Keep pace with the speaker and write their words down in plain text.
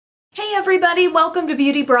Hey everybody, welcome to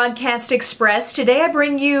Beauty Broadcast Express. Today I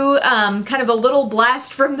bring you kind of a little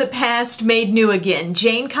blast from the past made new again.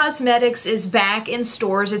 Jane Cosmetics is back in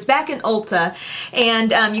stores. It's back in Ulta,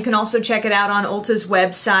 and you can also check it out on Ulta's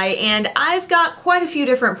website. And I've got quite a few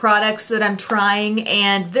different products that I'm trying,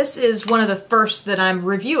 and this is one of the first that I'm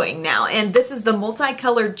reviewing now. And this is the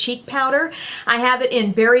multicolored cheek powder. I have it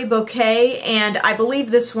in Berry Bouquet, and I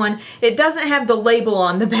believe this one, it doesn't have the label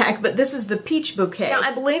on the back, but this is the Peach Bouquet. Now,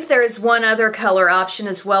 I believe there is one other color option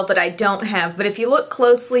as well that I don't have, but if you look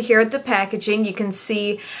closely here at the packaging, you can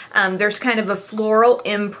see there's kind of a floral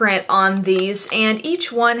imprint on these, and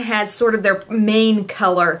each one has sort of their main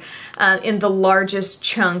color in the largest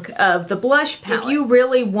chunk of the blush palette. If you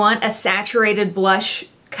really want a saturated blush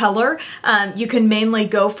color, you can mainly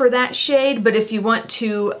go for that shade, but if you want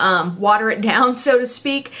to water it down, so to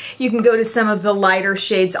speak, you can go to some of the lighter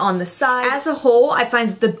shades on the side. As a whole, I find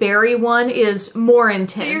that the berry one is more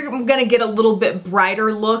intense. So you're gonna get a little bit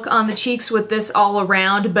brighter look on the cheeks with this all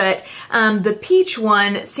around, but the peach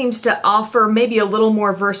one seems to offer maybe a little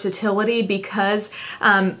more versatility because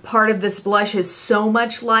part of this blush is so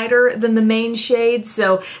much lighter than the main shade,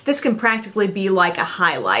 so this can practically be like a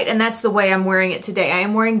highlight, and that's the way I'm wearing it today. I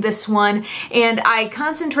am wearing this one, and I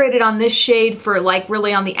concentrated on this shade for like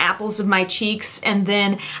really on the apples of my cheeks, and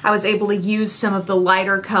then I was able to use some of the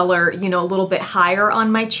lighter color, you know, a little bit higher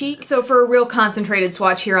on my cheek. So for a real concentrated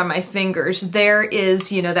swatch here on my fingers, there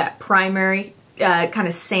is, you know, that primary kind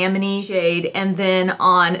of salmon-y shade, and then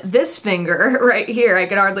on this finger right here, I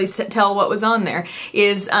could hardly tell what was on there,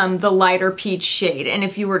 is the lighter peach shade. And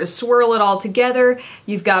if you were to swirl it all together,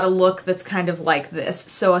 you've got a look that's kind of like this,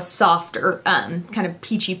 so a softer kind of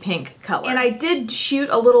peachy pink color. And I did shoot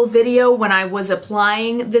a little video when I was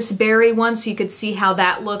applying this berry one, so you could see how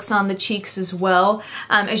that looks on the cheeks as well.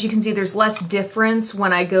 As you can see, there's less difference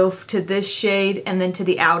when I go to this shade and then to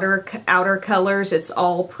the outer colors. It's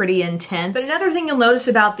all pretty intense. But another thing you'll notice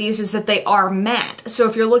about these is that they are matte. So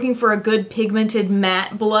if you're looking for a good pigmented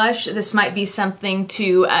matte blush, this might be something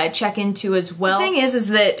to check into as well. The thing is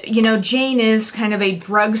that, you know, Jane is kind of a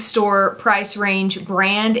drugstore price range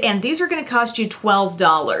brand, and these are going to cost you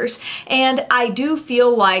 $12. And I do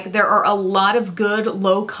feel like there are a lot of good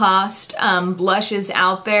low-cost blushes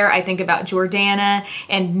out there. I think about Jordana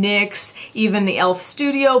and NYX, even the e.l.f.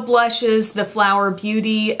 Studio blushes, the Flower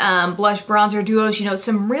Beauty blush bronzer duos, you know,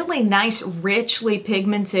 some really nice, richly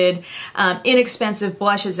pigmented, inexpensive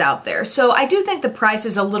blushes out there. So I do think the price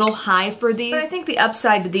is a little high for these, but I think the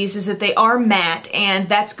upside to these is that they are matte, and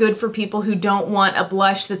that's good for people who don't want a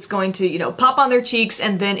blush that's going to, you know, pop on their cheeks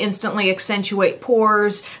and then instantly accentuate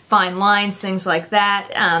pores, fine lines, things like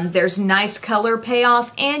that. There's nice color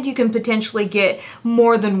payoff, and you can potentially get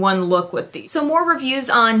more than one look with these. So more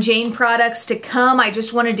reviews on Jane products to come. I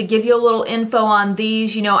just wanted to give you a little info on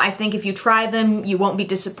these. You know, I think if you try them, you won't be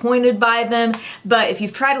disappointed by them, but if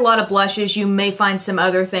you've tried a lot of blushes, you may find some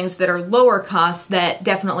other things that are lower cost that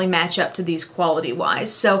definitely match up to these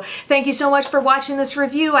quality-wise. So thank you so much for watching this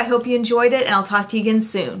review. I hope you enjoyed it, and I'll talk to you again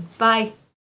soon. Bye.